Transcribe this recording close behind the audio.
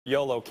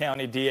Yolo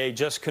County DA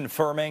just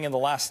confirming in the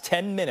last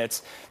 10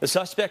 minutes the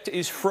suspect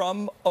is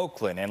from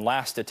Oakland and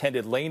last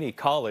attended Laney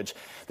College.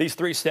 These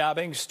three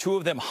stabbings, two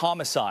of them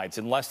homicides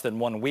in less than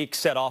 1 week,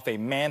 set off a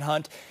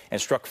manhunt and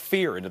struck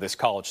fear into this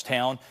college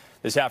town.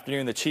 This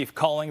afternoon, the chief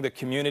calling the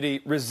community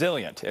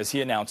resilient as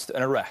he announced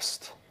an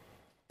arrest.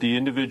 The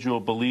individual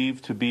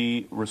believed to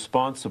be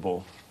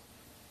responsible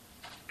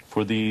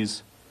for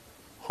these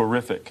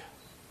horrific,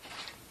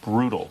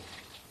 brutal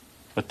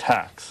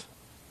attacks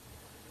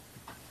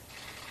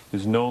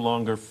is no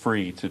longer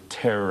free to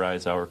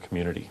terrorize our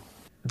community.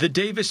 The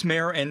Davis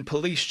mayor and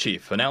police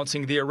chief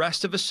announcing the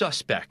arrest of a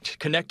suspect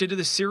connected to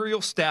the serial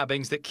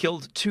stabbings that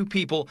killed two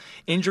people,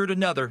 injured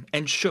another,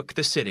 and shook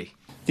the city.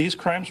 These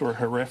crimes were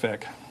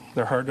horrific.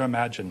 They're hard to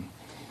imagine.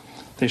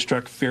 They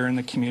struck fear in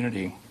the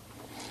community,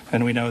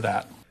 and we know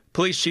that.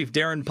 Police Chief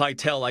Darren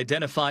Pytel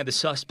identified the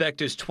suspect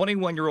as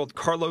 21-year-old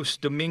Carlos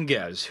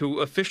Dominguez,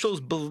 who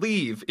officials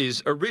believe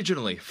is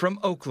originally from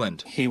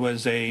Oakland. He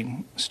was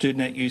a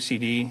student at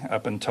UCD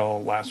up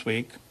until last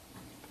week.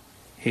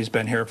 He's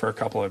been here for a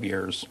couple of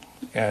years,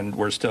 and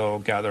we're still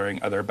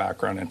gathering other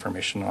background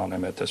information on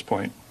him at this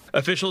point.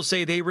 Officials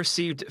say they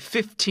received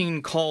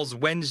 15 calls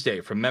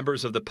Wednesday from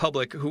members of the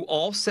public who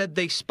all said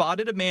they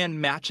spotted a man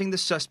matching the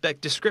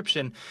suspect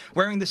description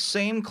wearing the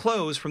same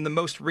clothes from the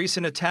most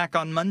recent attack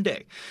on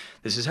Monday.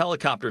 This is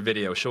helicopter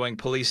video showing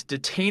police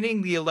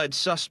detaining the alleged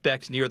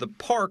suspect near the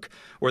park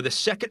where the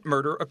second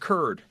murder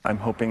occurred. I'm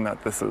hoping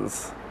that this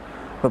is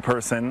the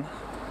person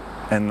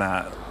and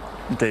that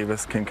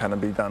Davis can kind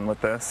of be done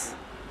with this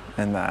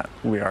and that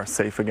we are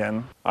safe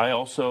again. I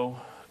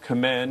also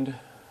commend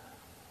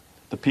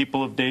the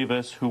people of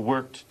Davis who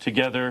worked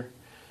together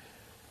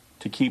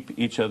to keep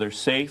each other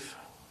safe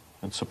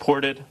and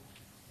supported,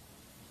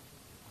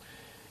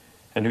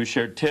 and who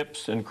shared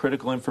tips and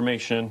critical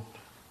information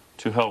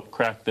to help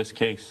crack this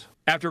case.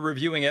 After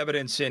reviewing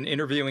evidence and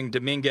interviewing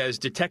Dominguez,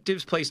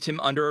 detectives placed him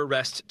under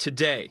arrest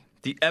today.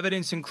 The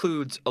evidence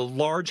includes a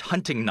large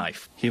hunting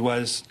knife. He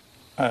was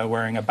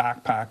wearing a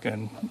backpack,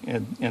 and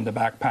in the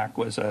backpack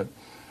was a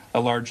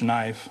large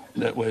knife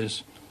that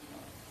was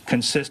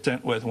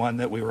consistent with one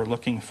that we were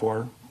looking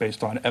for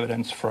based on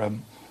evidence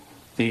from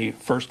the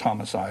first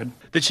homicide.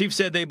 The chief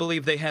said they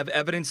believe they have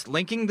evidence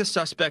linking the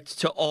suspect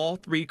to all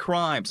three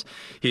crimes.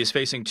 He is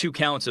facing 2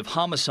 counts of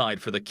homicide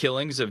for the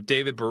killings of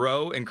David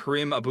Barreau and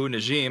Karim Abu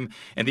Najim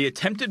and the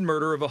attempted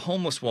murder of a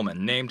homeless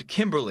woman named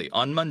Kimberly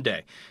on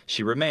Monday.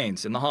 She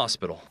remains in the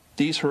hospital.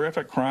 These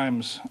horrific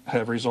crimes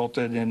have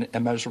resulted in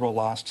immeasurable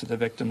loss to the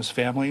victims'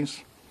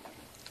 families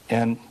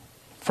and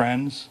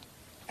friends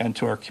and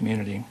to our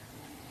community.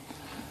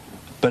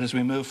 But as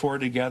we move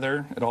forward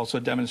together, it also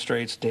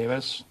demonstrates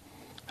Davis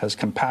has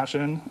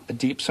compassion, a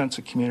deep sense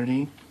of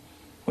community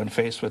when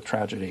faced with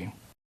tragedy.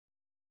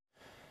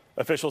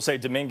 Officials say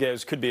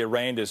Dominguez could be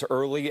arraigned as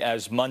early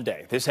as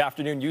Monday. This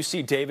afternoon,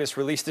 UC Davis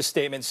released a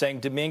statement saying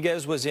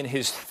Dominguez was in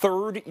his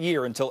 3rd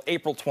year until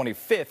April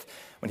 25th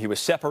when he was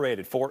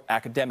separated for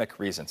academic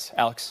reasons.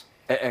 Alex?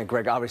 And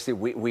Greg, obviously,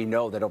 we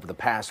know that over the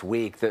past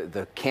week,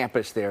 the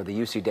campus there, the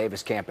UC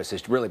Davis campus,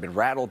 has really been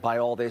rattled by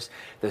all this.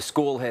 The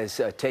school has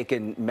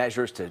taken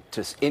measures to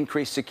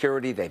increase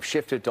security. They've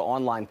shifted to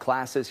online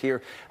classes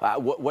here.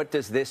 What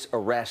does this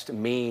arrest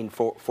mean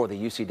for the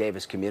UC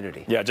Davis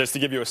community? Yeah, just to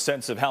give you a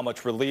sense of how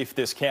much relief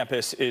this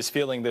campus is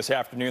feeling this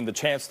afternoon, the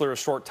chancellor a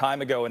short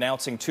time ago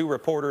announcing to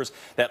reporters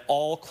that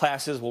all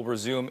classes will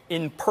resume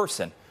in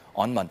person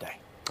on Monday.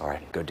 All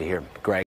right, good to hear. Greg.